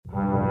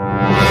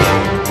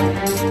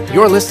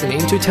You're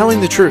listening to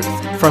Telling the Truth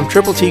from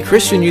Triple T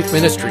Christian Youth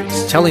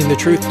Ministries, telling the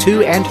truth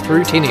to and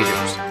through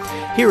teenagers.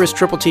 Here is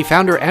Triple T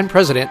founder and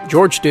president,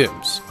 George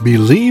Dooms.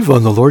 Believe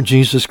on the Lord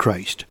Jesus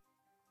Christ.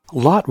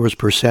 Lot was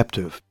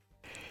perceptive.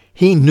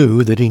 He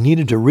knew that he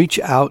needed to reach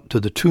out to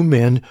the two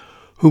men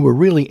who were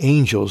really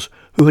angels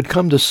who had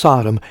come to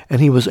Sodom,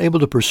 and he was able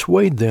to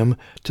persuade them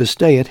to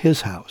stay at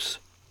his house.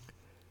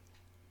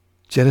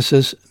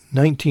 Genesis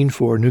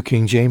 19:4, New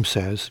King James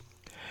says,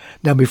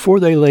 "Now before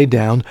they lay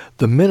down,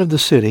 the men of the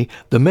city,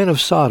 the men of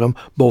Sodom,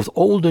 both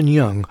old and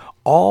young,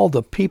 all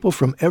the people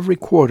from every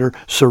quarter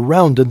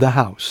surrounded the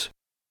house."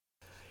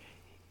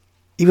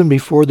 Even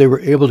before they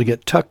were able to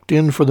get tucked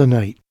in for the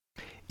night,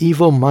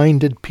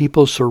 evil-minded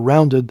people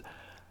surrounded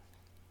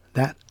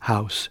that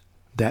house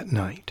that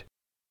night.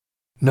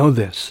 Know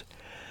this,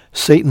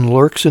 Satan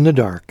lurks in the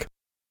dark,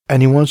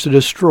 and he wants to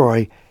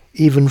destroy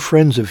even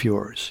friends of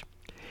yours.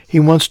 He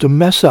wants to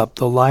mess up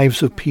the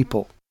lives of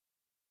people.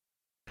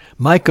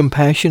 My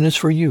compassion is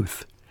for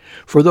youth,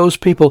 for those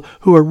people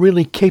who are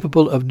really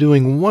capable of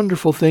doing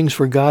wonderful things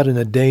for God in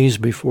the days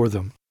before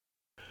them,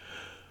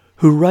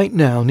 who right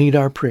now need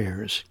our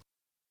prayers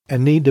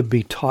and need to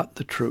be taught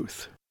the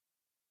truth.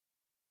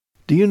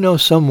 Do you know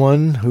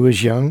someone who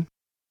is young,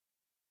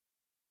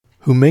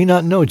 who may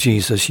not know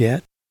Jesus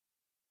yet,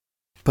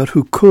 but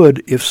who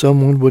could if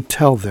someone would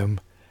tell them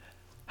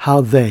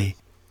how they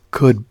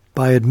could,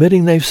 by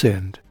admitting they've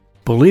sinned,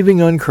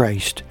 believing on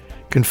Christ,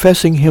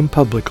 confessing Him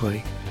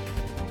publicly,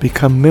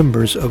 become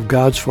members of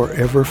God's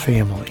forever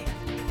family?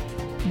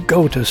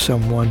 Go to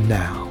someone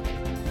now.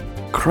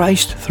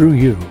 Christ through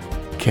you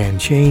can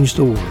change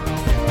the world.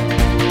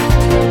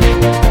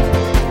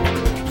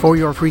 For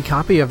your free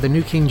copy of the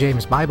New King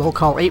James Bible,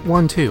 call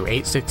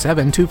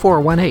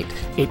 812-867-2418,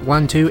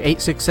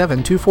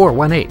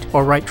 812-867-2418,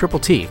 or write Triple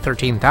T,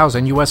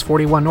 13,000 U.S.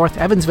 41 North,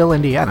 Evansville,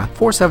 Indiana,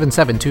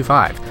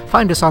 47725.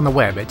 Find us on the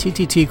web at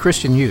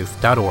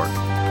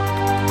tttchristianyouth.org.